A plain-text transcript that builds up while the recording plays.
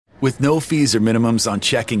With no fees or minimums on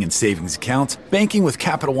checking and savings accounts, banking with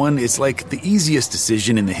Capital One is like the easiest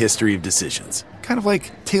decision in the history of decisions. Kind of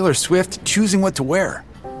like Taylor Swift choosing what to wear.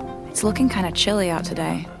 It's looking kind of chilly out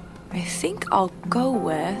today. I think I'll go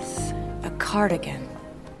with a cardigan.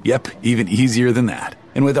 Yep, even easier than that.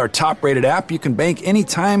 And with our top-rated app, you can bank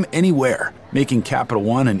anytime, anywhere, making Capital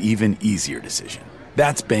One an even easier decision.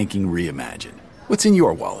 That's banking reimagined. What's in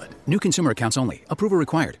your wallet? New consumer accounts only. Approval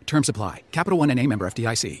required. Terms apply. Capital One N.A. member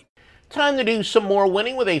FDIC. Time to do some more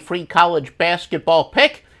winning with a free college basketball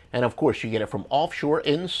pick. And, of course, you get it from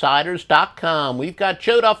OffshoreInsiders.com. We've got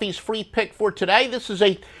Joe Duffy's free pick for today. This is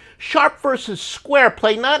a sharp versus square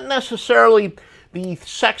play, not necessarily the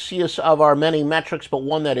sexiest of our many metrics, but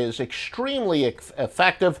one that is extremely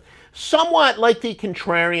effective. Somewhat like the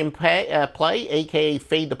contrarian play, a.k.a.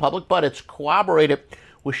 fade the public, but it's corroborated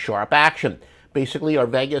with sharp action. Basically, our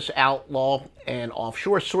Vegas Outlaw and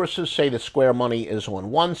offshore sources say the square money is on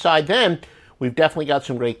one side. Then we've definitely got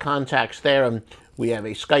some great contacts there, and we have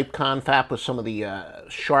a Skype confab with some of the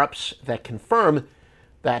sharps that confirm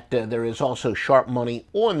that there is also sharp money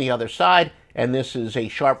on the other side, and this is a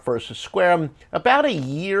sharp versus square. About a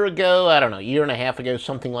year ago, a year and a half ago,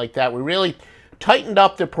 something like that, we really tightened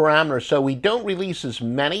up the parameters, so we don't release as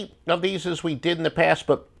many of these as we did in the past,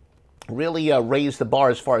 but really raised the bar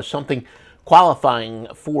as far as something qualifying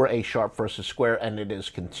for a sharp versus square, and it has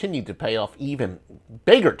continued to pay off even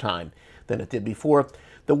bigger time than it did before.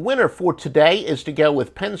 The winner for today is to go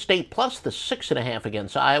with Penn State plus the 6.5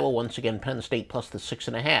 against Iowa. Once again, Penn State plus the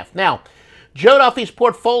 6.5. Now, Joe Duffy's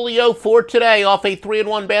portfolio for today, off a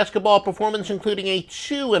 3-1 basketball performance, including a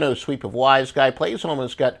 2-0 sweep of Wise Guy plays,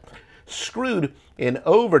 almost got screwed in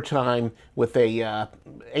overtime with a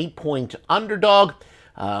 8-point underdog.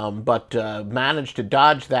 But managed to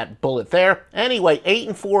dodge that bullet there. Anyway,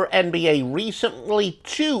 8-4 NBA recently,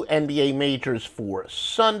 2 NBA majors for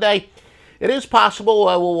Sunday. It is possible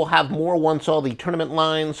we'll have more once all the tournament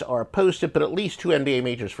lines are posted, but at least 2 NBA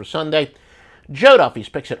majors for Sunday. Joe Duffy's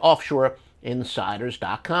picks at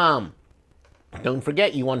OffshoreInsiders.com. Don't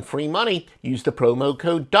forget, you want free money. Use the promo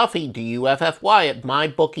code Duffy, D-U-F-F-Y, at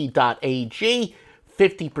mybookie.ag.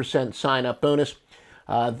 50% sign-up bonus.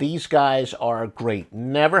 These guys are great.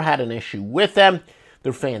 Never had an issue with them.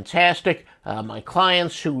 They're fantastic. My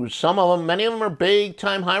clients, many of them are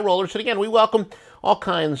big-time high rollers. And again, we welcome all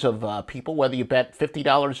kinds of people, whether you bet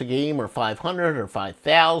 $50 a game or $500 or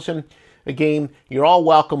 $5,000 a game. You're all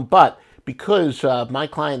welcome. But because my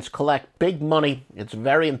clients collect big money, it's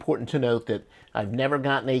very important to note that I've never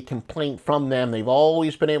gotten a complaint from them. They've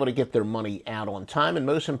always been able to get their money out on time. And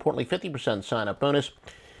most importantly, 50% sign-up bonus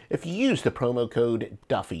if you use the promo code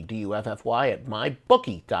Duffy, D-U-F-F-Y, at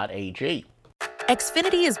mybookie.ag.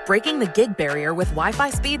 Xfinity is breaking the gig barrier with Wi-Fi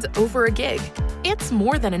speeds over a gig. It's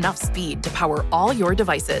more than enough speed to power all your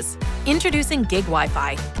devices. Introducing Gig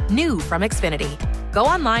Wi-Fi, new from Xfinity. Go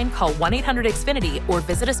online, call 1-800-XFINITY, or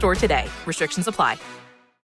visit a store today. Restrictions apply.